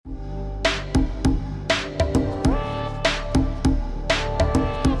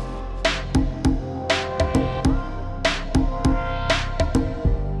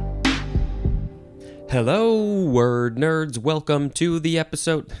Hello, word nerds. Welcome to the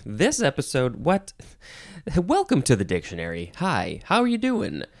episode. What? Welcome to the dictionary. Hi, how are you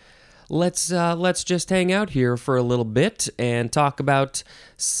doing? Let's just hang out here for a little bit and talk about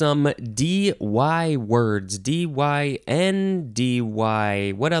some DY words. DYN,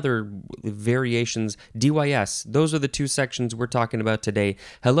 DY. What other variations? DYS. Those are the two sections we're talking about today.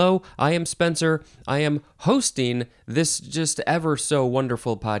 Hello, I am Spencer. I am hosting this just ever so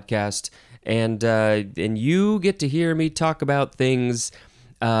wonderful podcast. And you get to hear me talk about things,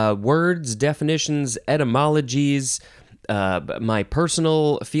 words, definitions, etymologies, my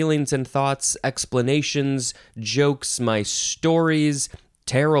personal feelings and thoughts, explanations, jokes, my stories,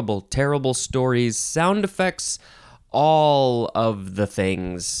 terrible, terrible stories, sound effects, all of the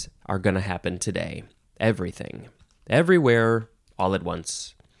things are going to happen today. Everything. Everywhere, all at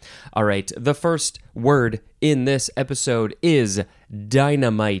once. All right, the first word in this episode is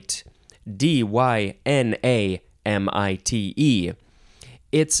dynamite. dynamite.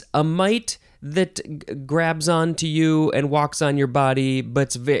 It's a mite that grabs onto you and walks on your body,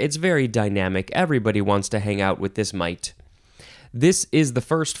 but it's very dynamic. Everybody wants to hang out with this mite. This is the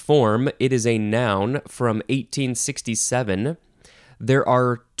first form. It is a noun from 1867. There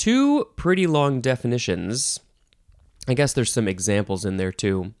are two pretty long definitions. I guess there's some examples in there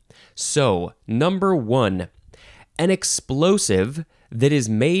too. So, number one, an explosive that is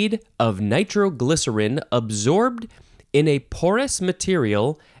made of nitroglycerin absorbed in a porous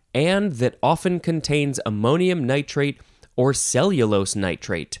material and that often contains ammonium nitrate or cellulose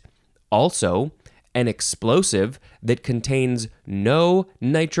nitrate. Also, an explosive that contains no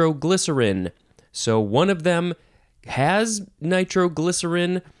nitroglycerin. So one of them has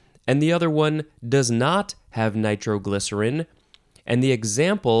nitroglycerin and the other one does not have nitroglycerin. And the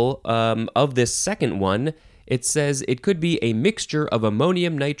example of this second one, it says it could be a mixture of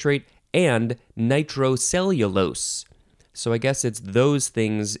ammonium nitrate and nitrocellulose. So I guess it's those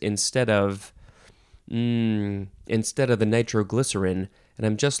things instead of the nitroglycerin. And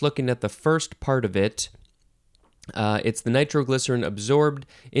I'm just looking at the first part of it. It's the nitroglycerin absorbed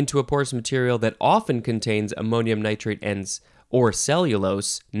into a porous material that often contains ammonium nitrate or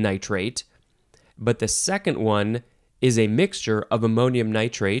cellulose nitrate. But the second one is a mixture of ammonium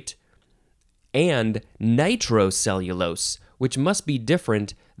nitrate and nitrocellulose, which must be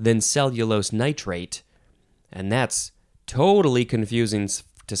different than cellulose nitrate. And that's totally confusing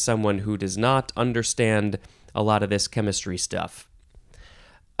to someone who does not understand a lot of this chemistry stuff.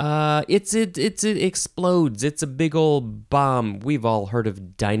 It explodes. It's a big old bomb. We've all heard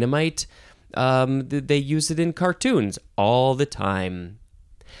of dynamite. They use it in cartoons all the time.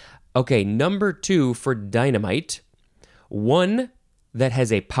 Okay, number two for dynamite. One that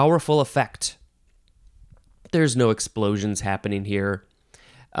has a powerful effect. There's no explosions happening here.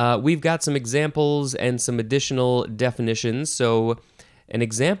 We've got some examples and some additional definitions. So an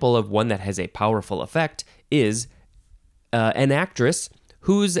example of one that has a powerful effect is an actress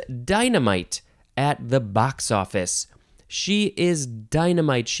who's dynamite at the box office. She is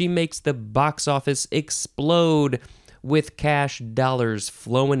dynamite. She makes the box office explode with cash dollars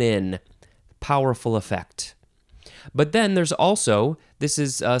flowing in. Powerful effect. But then there's also, this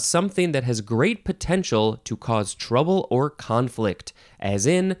is something that has great potential to cause trouble or conflict, as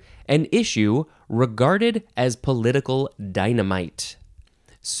in an issue regarded as political dynamite.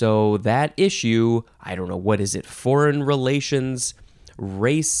 So that issue, I don't know, what is it? Foreign relations,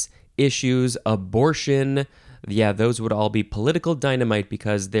 race issues, abortion. Yeah, those would all be political dynamite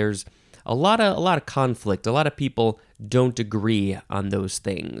because there's a lot of conflict. A lot of people don't agree on those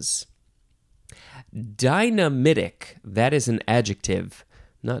things. Dynamitic, that is an adjective.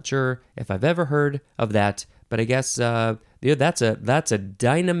 Not sure if I've ever heard of that, but I guess that's a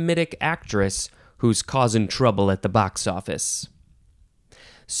dynamitic actress who's causing trouble at the box office.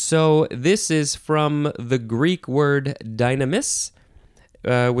 So this is from the Greek word dynamis,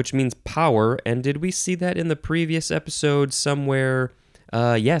 which means power. And did we see that in the previous episode somewhere?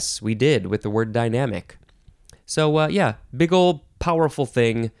 Yes, we did, with the word dynamic. So big old powerful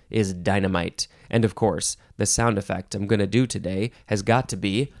thing is dynamite. And of course, the sound effect I'm going to do today has got to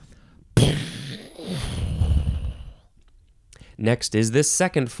be... Next is the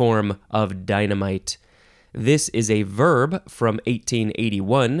second form of dynamite. This is a verb from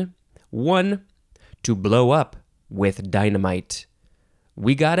 1881. 1. To blow up with dynamite.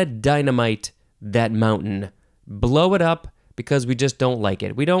 We gotta dynamite that mountain. Blow it up because we just don't like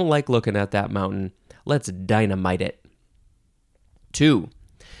it. We don't like looking at that mountain. Let's dynamite it. 2.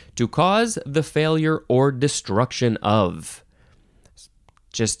 To cause the failure or destruction of.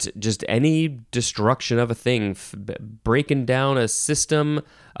 Just any destruction of a thing, breaking down a system,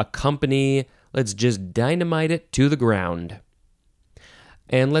 a company, Let's just dynamite it to the ground.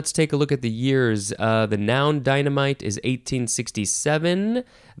 And let's take a look at the years. The noun dynamite is 1867.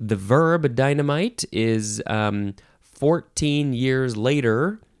 The verb dynamite is 14 years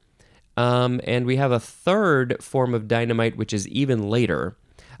later. And we have a third form of dynamite, which is even later.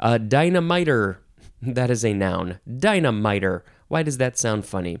 Dynamiter, that is a noun. Dynamiter. Why does that sound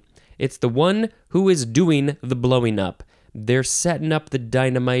funny? It's the one who is doing the blowing up. They're setting up the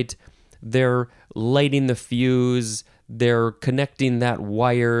dynamite. They're lighting the fuse. They're connecting that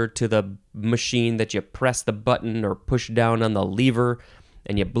wire to the machine that you press the button or push down on the lever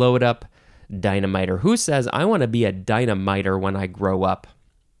and you blow it up. Dynamiter. Who says, I want to be a dynamiter when I grow up?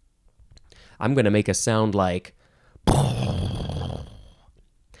 I'm going to make a sound like...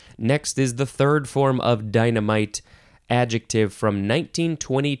 Next is the third form of dynamite, adjective from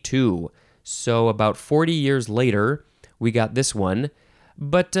 1922. So about 40 years later, we got this one.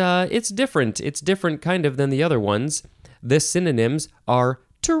 But it's different. It's different kind of than the other ones. The synonyms are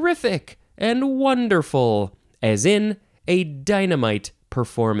terrific and wonderful, as in a dynamite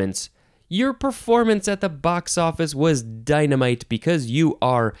performance. Your performance at the box office was dynamite because you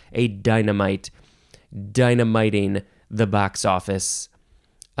are a dynamite. Dynamiting the box office.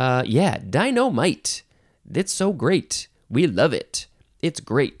 Dynamite. It's so great. We love it. It's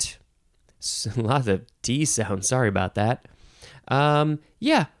great. A lot of T sounds. Sorry about that.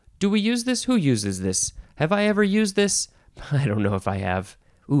 Do we use this? Who uses this? Have I ever used this? I don't know if I have.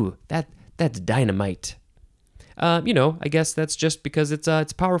 Ooh, that's dynamite. I guess that's just because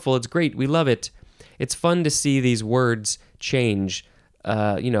it's powerful. It's great. We love it. It's fun to see these words change.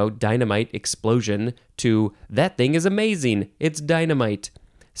 Dynamite, explosion, to that thing is amazing. It's dynamite.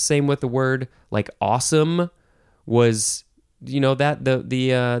 Same with the word like awesome was, that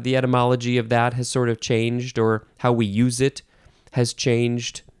the etymology of that has sort of changed, or how we use it has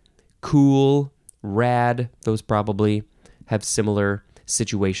changed. Cool, rad, those probably have similar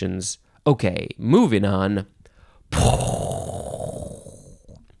situations. Okay, moving on.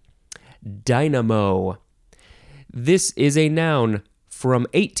 Dynamo. This is a noun from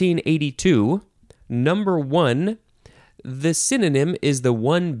 1882. Number 1, the synonym is the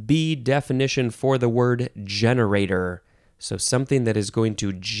 1B definition for the word generator. So something that is going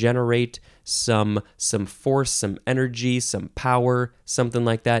to generate some force, some energy, some power, something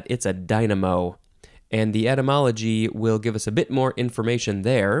like that. It's a dynamo. And the etymology will give us a bit more information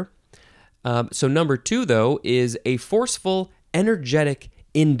there. So number 2, though, is a forceful, energetic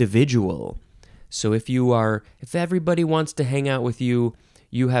individual. So if everybody wants to hang out with you,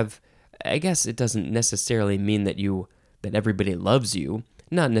 you have, I guess it doesn't necessarily mean that everybody loves you.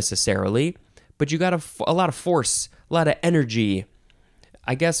 Not necessarily. But you got a lot of force, a lot of energy.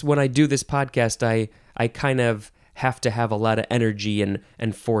 I guess when I do this podcast, I kind of have to have a lot of energy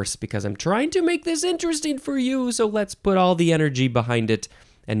and force because I'm trying to make this interesting for you. So let's put all the energy behind it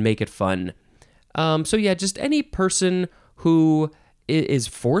and make it fun. Just any person who is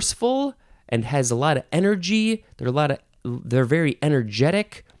forceful and has a lot of energy. They're very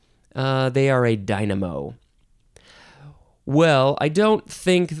energetic. They are a dynamo. Well, I don't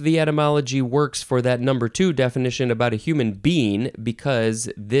think the etymology works for that number 2 definition about a human being because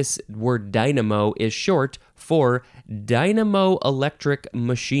this word dynamo is short for dynamo electric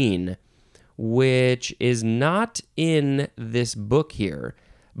machine, which is not in this book here.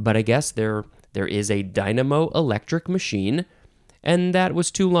 But I guess there is a dynamo electric machine, and that was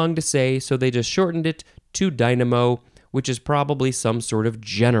too long to say, so they just shortened it to dynamo, which is probably some sort of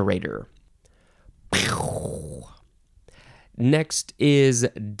generator. Next is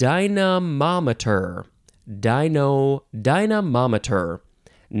dynamometer. Dynamometer.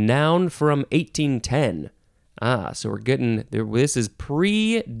 Noun from 1810. So we're getting, this is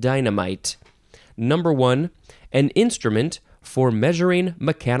pre-dynamite. Number 1, an instrument for measuring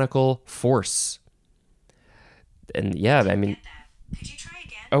mechanical force. And yeah, I mean... Could you try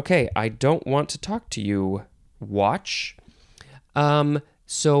again? Okay, I don't want to talk to you. Watch.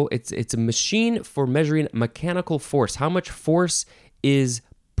 So it's a machine for measuring mechanical force. How much force is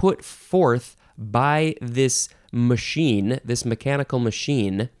put forth by this machine, this mechanical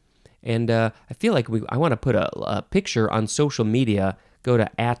machine? And I feel like I want to put a picture on social media. Go to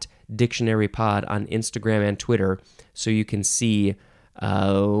 @dictionarypod on Instagram and Twitter so you can see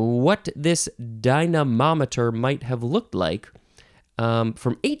what this dynamometer might have looked like.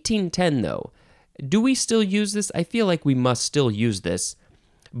 From 1810, though. Do we still use this? I feel like we must still use this.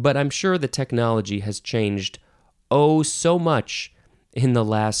 But I'm sure the technology has changed so much in the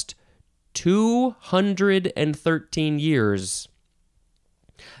last 213 years.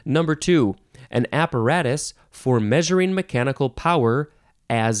 Number 2, an apparatus for measuring mechanical power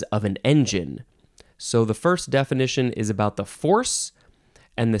as of an engine. So the first definition is about the force,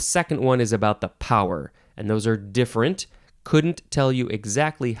 and the second one is about the power. And those are different. Couldn't tell you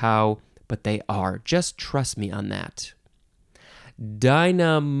exactly how, but they are. Just trust me on that.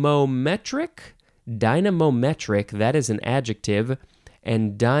 Dynamometric, that is an adjective,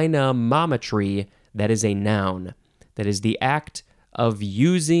 and dynamometry, that is a noun. That is the act of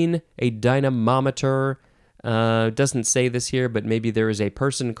using a dynamometer. Doesn't say this here, but maybe there is a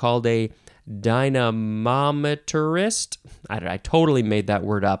person called a dynamometerist. I totally made that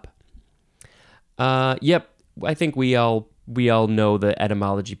word up. Yep, I think we all know the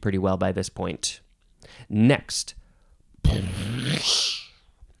etymology pretty well by this point. Next,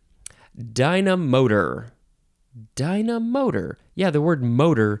 dynamotor. Dynamotor. Yeah, the word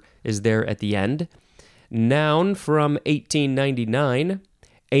motor is there at the end. Noun from 1899,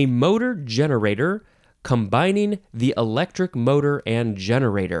 a motor generator combining the electric motor and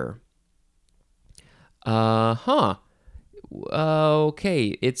generator.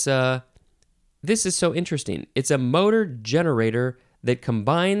 Okay, this is so interesting. It's a motor generator that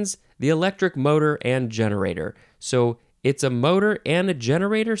combines the electric motor and generator. So it's a motor and a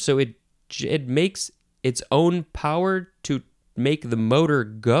generator, so it makes its own power to make the motor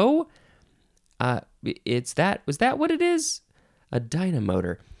go? Was that what it is? A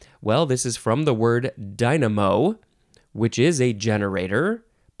dynamotor. Well, this is from the word dynamo, which is a generator,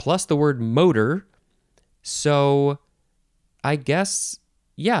 plus the word motor. So I guess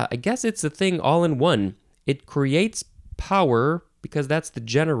it's a thing all in one. It creates power because that's the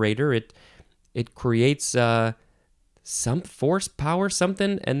generator. It creates some force, power,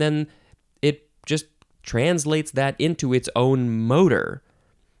 something, and then it just translates that into its own motor.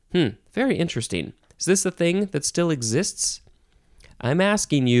 Very interesting. Is this a thing that still exists? I'm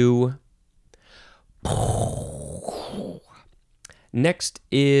asking you. Next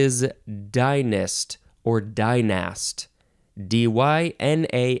is dynast or dynast.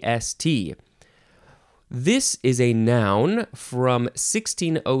 D-Y-N-A-S-T. This is a noun from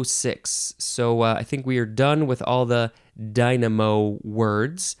 1606. So I think we are done with all the dynamo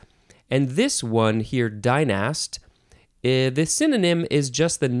words. And this one here, dynast, the synonym is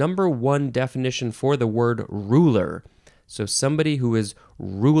just the number one definition for the word ruler. So somebody who is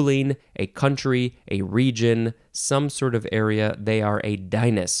ruling a country, a region, some sort of area, they are a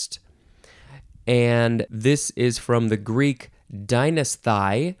dynast. And this is from the Greek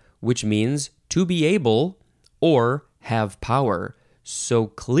dynasthai, which means to be able or have power. So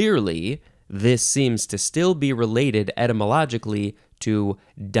clearly, this seems to still be related etymologically to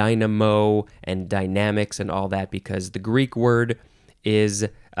dynamo and dynamics and all that, because the Greek word is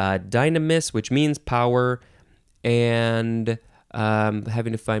dynamis, which means power, and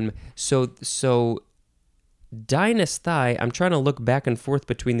having to find... So dynasthai, I'm trying to look back and forth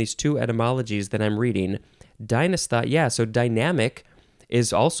between these two etymologies that I'm reading. Dynasthai, yeah, so dynamic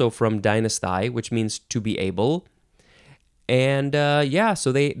is also from dynasthai, which means to be able. And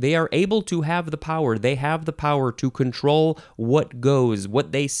so they are able to have the power. They have the power to control what goes,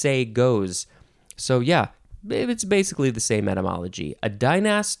 what they say goes. So yeah, it's basically the same etymology. A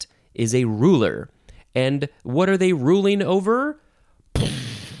dynast is a ruler. And what are they ruling over?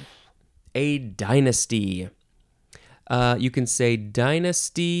 A dynasty. You can say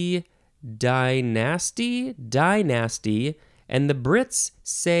dynasty, dynasty, and the Brits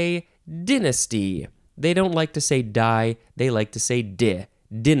say dynasty. They don't like to say die, they like to say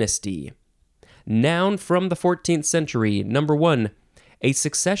dynasty. Noun from the 14th century. Number 1, a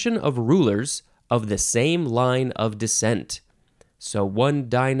succession of rulers of the same line of descent. So one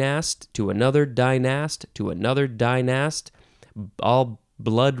dynast to another dynast to another dynast, all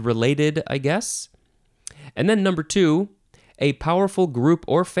blood related, I guess. And then number 2, a powerful group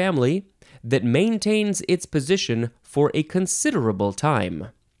or family that maintains its position for a considerable time.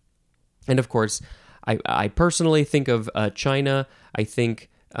 And of course, I personally think of China. I think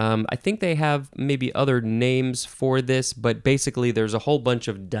they have maybe other names for this, but basically there's a whole bunch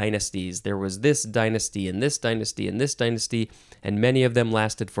of dynasties. There was this dynasty and this dynasty and this dynasty, and many of them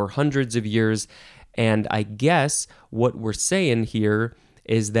lasted for hundreds of years. And I guess what we're saying here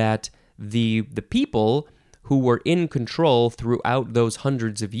is that the people who were in control throughout those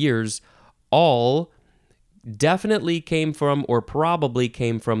hundreds of years all definitely came from, or probably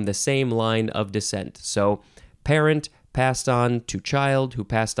came from, the same line of descent. So parent passed on to child, who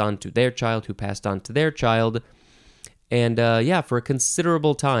passed on to their child, who passed on to their child, and for a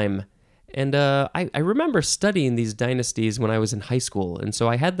considerable time. And I remember studying these dynasties when I was in high school, and so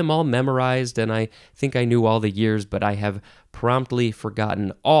I had them all memorized, and I think I knew all the years, but I have promptly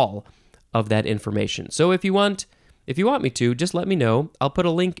forgotten all of that information. So if you want, if you want me to, just let me know. I'll put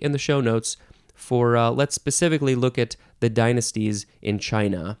a link in the show notes for, let's specifically look at the dynasties in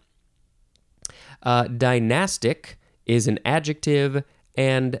China. Dynastic is an adjective,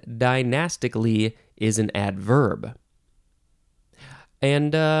 and dynastically is an adverb.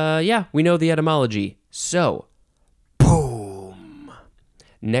 And we know the etymology. So, boom.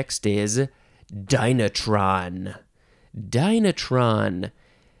 Next is dynatron. Dynatron.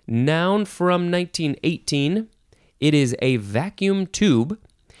 Noun from 1918. It is a vacuum tube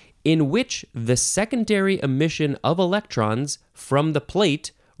in which the secondary emission of electrons from the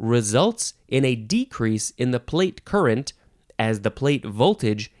plate results in a decrease in the plate current as the plate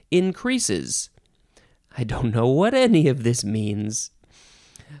voltage increases. I don't know what any of this means.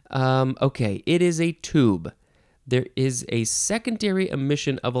 Okay, it is a tube. There is a secondary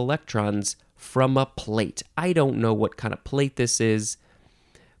emission of electrons from a plate. I don't know what kind of plate this is,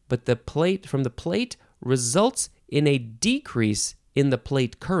 but the plate from the plate results in a decrease in the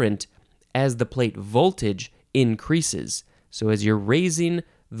plate current as the plate voltage increases. So as you're raising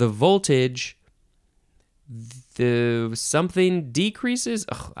the voltage, the something decreases.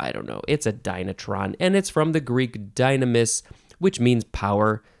 I don't know. It's a dynatron, and it's from the Greek dynamis, which means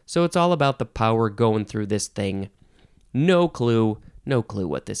power. So it's all about the power going through this thing. No clue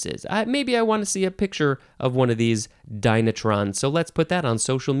what this is. Maybe I want to see a picture of one of these dynatrons, so let's put that on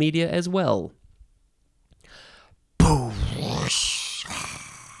social media as well.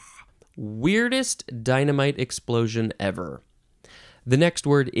 Weirdest dynamite explosion ever. The next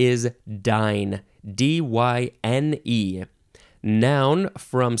word is dyne, D-Y-N-E. Noun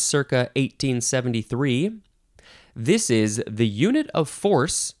from circa 1873. This is the unit of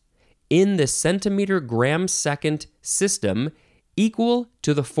force in the centimeter-gram-second system equal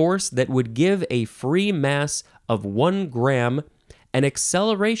to the force that would give a free mass of 1 gram an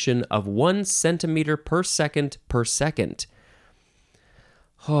acceleration of 1 centimeter per second per second.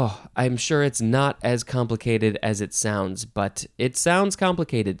 Oh, I'm sure it's not as complicated as it sounds, but it sounds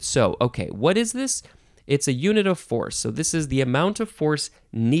complicated. So, okay, what is this? It's a unit of force. So this is the amount of force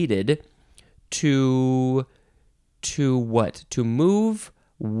needed to what? To move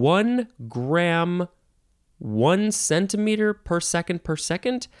 1 gram 1 centimeter per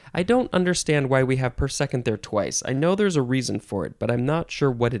second? I don't understand why we have per second there twice. I know there's a reason for it, but I'm not sure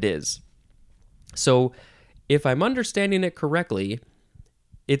what it is. So, if I'm understanding it correctly,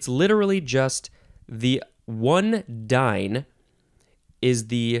 it's literally just the 1 dyne is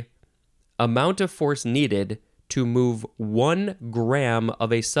the amount of force needed to move 1 gram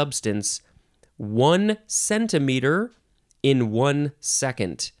of a substance 1 centimeter in 1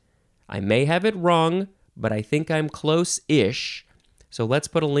 second. I may have it wrong, but I think I'm close-ish. So let's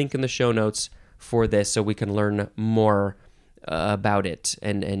put a link in the show notes for this so we can learn more about it,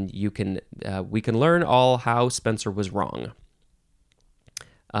 and we can learn all how Spencer was wrong.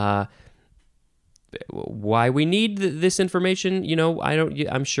 Why we need this information,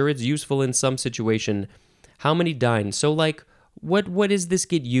 I'm sure it's useful in some situation. How many dynes? So what does this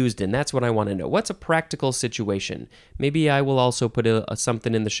get used in? That's what I want to know. What's a practical situation? Maybe I will also put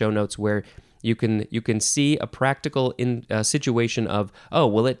something in the show notes where you can see a practical situation of,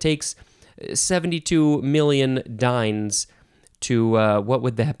 it takes 72 million dynes to, what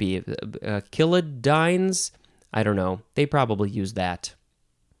would that be? Kilodynes? I don't know. They probably use that.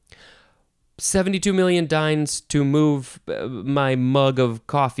 72 million dynes to move my mug of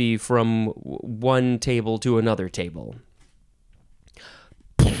coffee from one table to another table.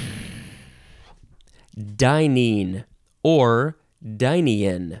 Dynene or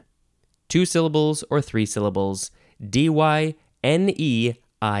dynein. 2 syllables or 3 syllables. D-Y-N-E-I-N.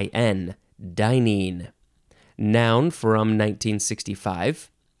 Dynene. Noun from 1965.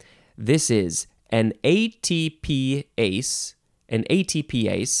 This is an ATPase. An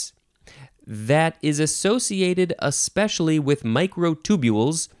ATPase that is associated especially with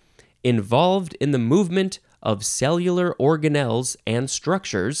microtubules involved in the movement of cellular organelles and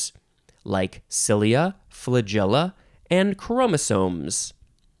structures like cilia, flagella, and chromosomes.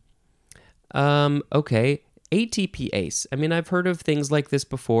 Okay, ATPase. I mean, I've heard of things like this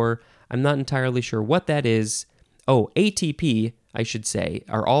before. I'm not entirely sure what that is. Oh, ATP, I should say,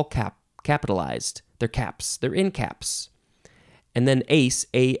 are all capitalized. They're caps. They're in caps. And then ACE,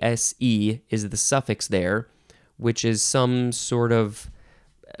 A-S-E, is the suffix there, which is some sort of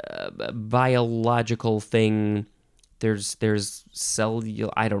biological thing. There's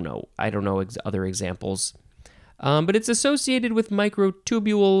cellular, I don't know other examples. But it's associated with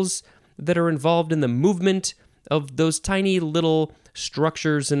microtubules that are involved in the movement of those tiny little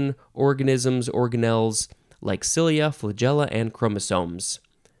structures and organisms, organelles, like cilia, flagella, and chromosomes.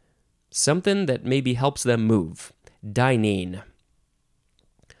 Something that maybe helps them move. dynene.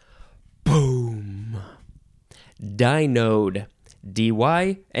 Boom. Dynode.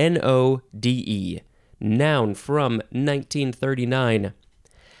 D-Y-N-O-D-E. Noun from 1939.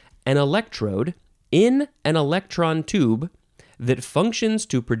 An electrode in an electron tube that functions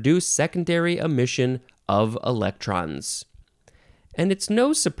to produce secondary emission of electrons. And it's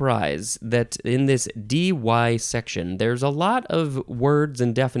no surprise that in this DY section, there's a lot of words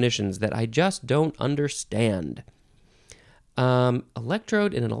and definitions that I just don't understand.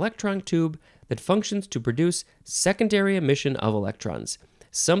 Electrode in an electron tube that functions to produce secondary emission of electrons.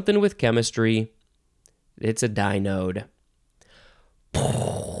 Something with chemistry. It's a dynode.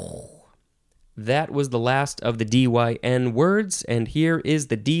 That was the last of the DYN words, and here is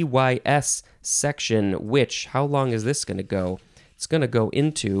the DYS section, which, how long is this going to go? It's going to go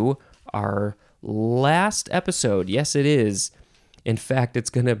into our last episode. Yes, it is. In fact, it's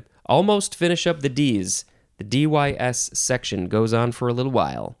going to almost finish up the Ds. The DYS section goes on for a little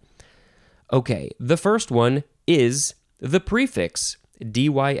while. Okay, the first one is the prefix,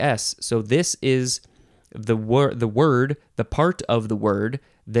 DYS. So this is the part of the word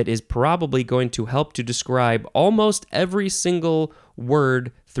that is probably going to help to describe almost every single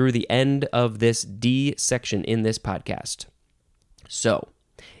word through the end of this D section in this podcast. So,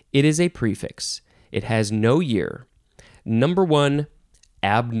 it is a prefix. It has no year. Number 1,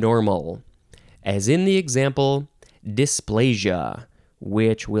 abnormal. As in the example, dysplasia,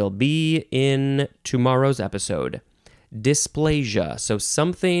 which will be in tomorrow's episode. Dysplasia, so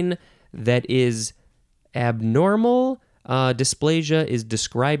something that is abnormal. Dysplasia is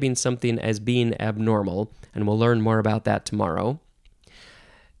describing something as being abnormal, and we'll learn more about that tomorrow.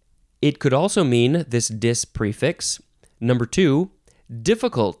 It could also mean this dys prefix. Number 2,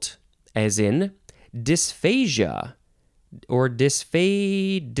 difficult, as in dysphagia or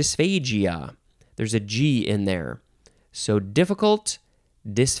dysphagia. There's a G in there. So difficult,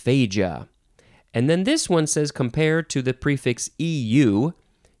 dysphagia. And then this one says compared to the prefix EU,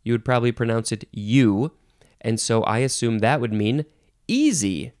 you would probably pronounce it U, and so I assume that would mean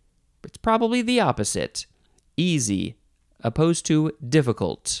easy. It's probably the opposite. Easy, opposed to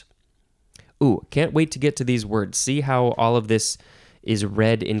difficult. Ooh, can't wait to get to these words. See how all of this is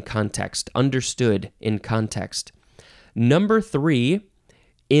read in context, understood in context. Number 3,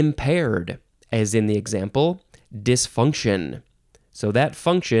 impaired, as in the example, dysfunction. So that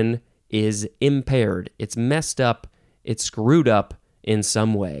function is impaired. It's messed up. It's screwed up in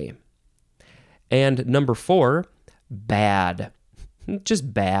some way. And number 4, bad.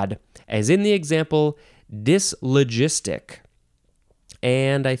 Just bad. As in the example, dyslogistic.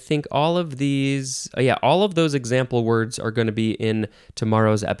 And I think all of those example words are going to be in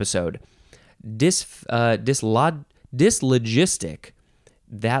tomorrow's episode. Dyslogistic,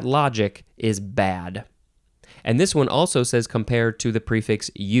 that logic is bad. And this one also says compared to the prefix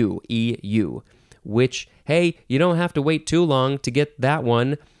EU, which, hey, you don't have to wait too long to get that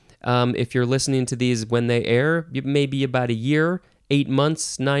one. If you're listening to these when they air, maybe about a year, 8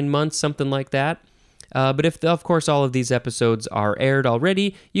 months, 9 months, something like that. But if, of course, all of these episodes are aired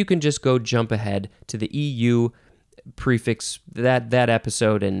already, you can just go jump ahead to the EU prefix, that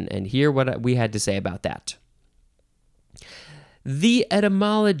episode, and hear what we had to say about that. The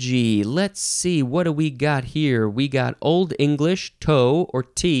etymology. Let's see, what do we got here? We got Old English, toe or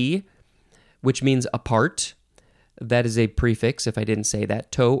t, which means apart. That is a prefix, if I didn't say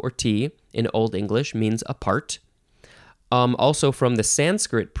that. Toe or t in Old English means apart. Also from the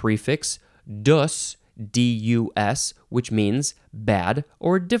Sanskrit prefix, dus, D-U-S, which means bad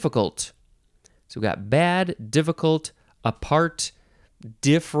or difficult. So we got bad, difficult, apart,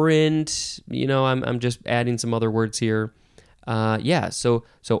 different. I'm just adding some other words here. So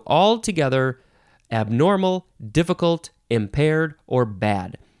all together, abnormal, difficult, impaired, or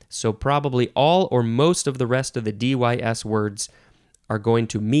bad. So probably all or most of the rest of the DYS words are going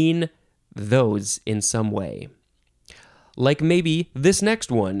to mean those in some way. Like maybe this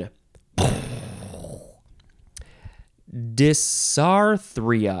next one.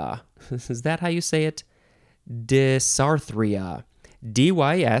 Dysarthria. Is that how you say it? Dysarthria.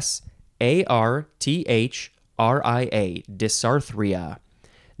 D-Y-S-A-R-T-H-R-I-A. Dysarthria.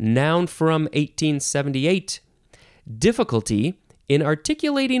 Noun from 1878. Difficulty in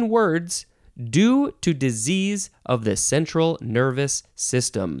articulating words due to disease of the central nervous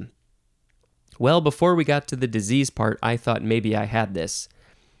system. Well, before we got to the disease part, I thought maybe I had this.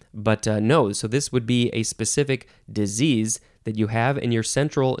 But no, so this would be a specific disease that you have in your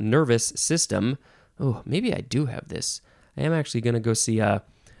central nervous system. Oh, maybe I do have this. I am actually going to go see a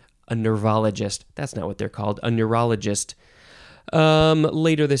neurologist. That's not what they're called. A neurologist.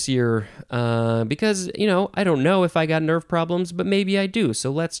 later this year, because, I don't know if I got nerve problems, but maybe I do,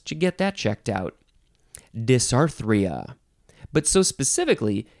 so let's get that checked out. Dysarthria. But so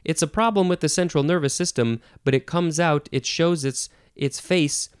specifically, it's a problem with the central nervous system, but it shows its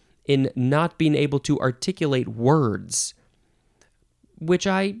face in not being able to articulate words, which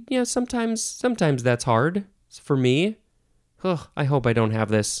sometimes that's hard for me. Ugh, I hope I don't have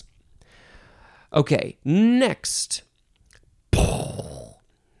this. Okay, next.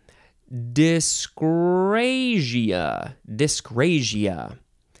 Dyscrasia.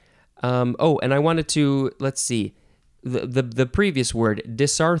 And I wanted to, let's see, the previous word,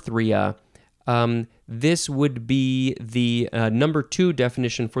 dysarthria, this would be the number 2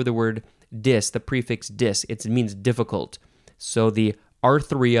 definition for the word the prefix dys. It means difficult. So the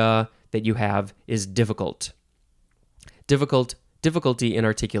arthria that you have is difficult. Difficulty in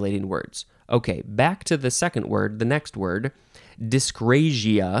articulating words. Okay, back to the second word, the next word,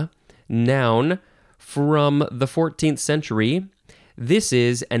 dyscrasia, noun from the 14th century. This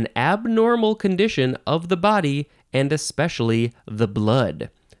is an abnormal condition of the body and especially the blood.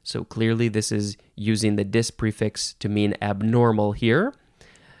 So clearly this is using the dys prefix to mean abnormal here.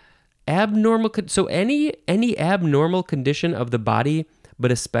 So any abnormal condition of the body,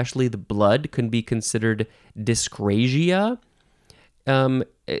 but especially the blood, can be considered dyscrasia.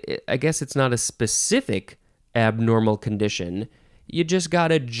 I guess it's not a specific abnormal condition. You just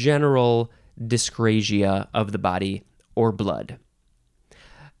got a general dyscrasia of the body or blood.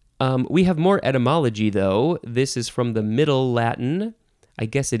 We have more etymology, though. This is from the Middle Latin. I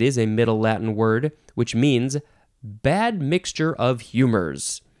guess it is a Middle Latin word, which means bad mixture of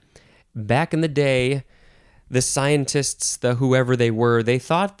humors. Back in the day, the scientists, whoever they were, they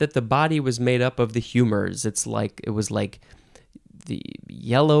thought that the body was made up of the humors. It was like the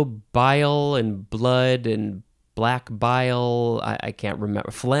yellow bile and blood and black bile. I can't remember.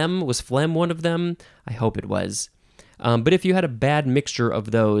 Phlegm? Was phlegm one of them? I hope it was. But if you had a bad mixture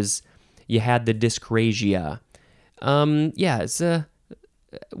of those, you had the dyscrasia.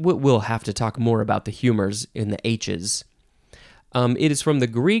 We'll have to talk more about the humors in the H's. It is from the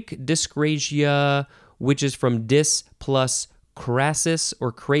Greek dyscrasia, which is from dys plus crasis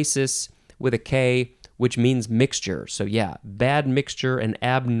or crasis with a K, which means mixture. So yeah, bad mixture, an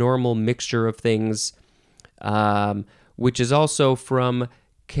abnormal mixture of things, which is also from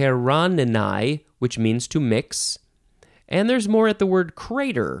keranenai, which means to mix. And there's more at the word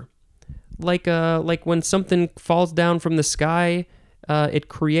crater, like when something falls down from the sky, it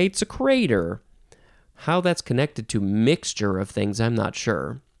creates a crater. How that's connected to mixture of things, I'm not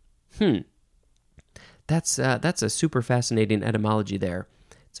sure. That's a super fascinating etymology there.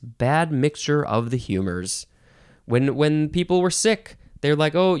 It's bad mixture of the humors. When people were sick, they're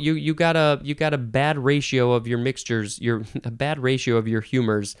like, oh, you got a bad ratio of your mixtures, a bad ratio of your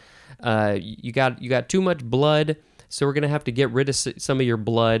humors. You got too much blood, so we're gonna have to get rid of some of your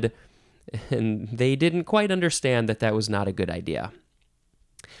blood. And they didn't quite understand that was not a good idea.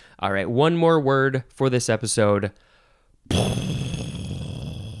 All right, one more word for this episode.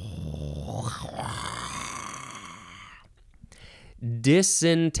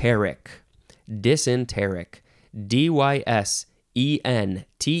 Dysenteric. Dysenteric. Dysenteric.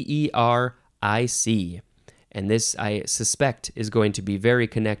 And this, I suspect, is going to be very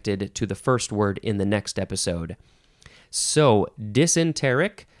connected to the first word in the next episode. So,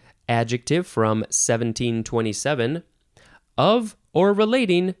 dysenteric, adjective from 1727, of or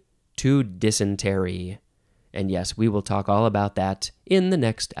relating to dysentery. And yes, we will talk all about that in the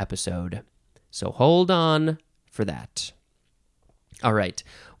next episode. So hold on for that. All right,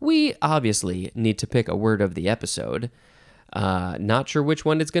 we obviously need to pick a word of the episode. Not sure which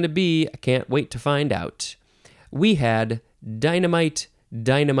one it's going to be. I can't wait to find out. We had dynamite,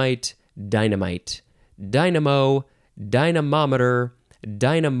 dynamite, dynamite, dynamo, dynamometer,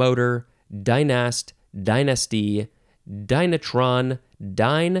 dynamotor, dynast, dynasty, dynatron,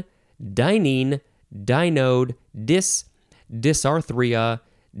 dynene, dynode, dysarthria,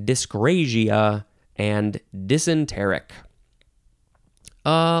 dyscrasia, and dysenteric.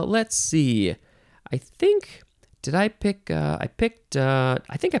 Let's see. I think I picked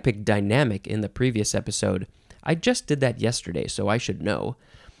dynamic in the previous episode. I just did that yesterday, so I should know.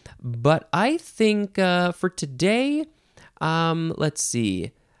 But I think for today, let's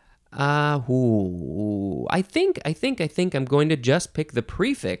see. I think I'm going to just pick the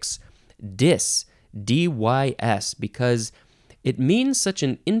prefix dys, dys, because it means such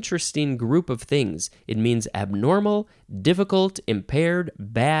an interesting group of things. It means abnormal, difficult, impaired,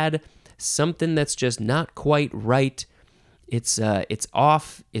 bad, something that's just not quite right. It's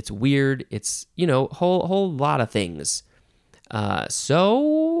off, it's weird, it's, whole lot of things.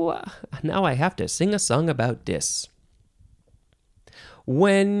 So now I have to sing a song about dis.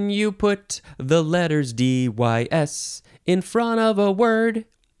 When you put the letters DYS in front of a word,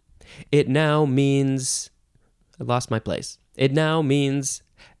 it now means... I lost my place. It now means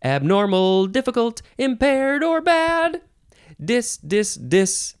abnormal, difficult, impaired, or bad. This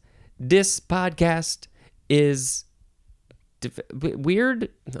podcast is weird.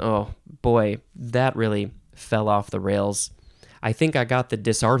 Oh, boy, that really fell off the rails. I think I got the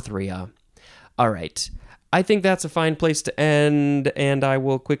dysarthria. All right. I think that's a fine place to end, and I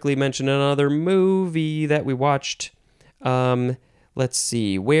will quickly mention another movie that we watched. Let's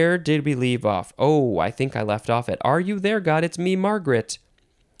see. Where did we leave off? Oh, I think I left off at Are You There, God? It's Me, Margaret.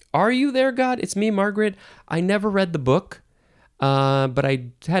 Are You There, God? It's Me, Margaret. I never read the book, but I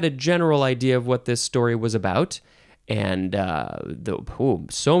had a general idea of what this story was about. And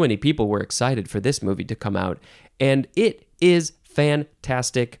so many people were excited for this movie to come out. And it is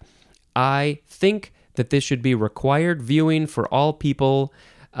fantastic. I think that this should be required viewing for all people.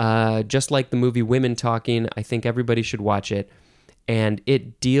 Just like the movie Women Talking, I think everybody should watch it. And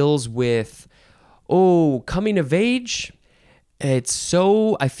it deals with, coming of age. It's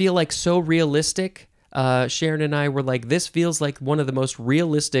I feel like so realistic. Sharon and I were like, this feels like one of the most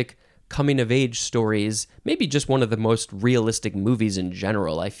realistic coming of age stories, maybe just one of the most realistic movies in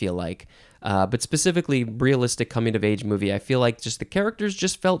general, I feel like. But specifically realistic coming of age movie. I feel like just the characters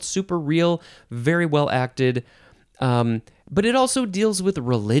just felt super real, very well acted. But it also deals with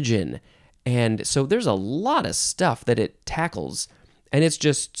religion. And so there's a lot of stuff that it tackles. And it's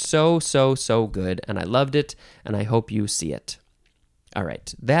just so good. And I loved it. And I hope you see it. All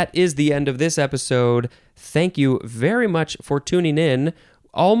right. That is the end of this episode. Thank you very much for tuning in.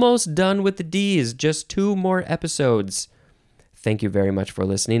 Almost done with the D's. Just 2 more episodes. Thank you very much for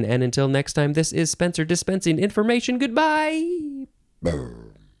listening. And until next time, this is Spencer dispensing information. Goodbye.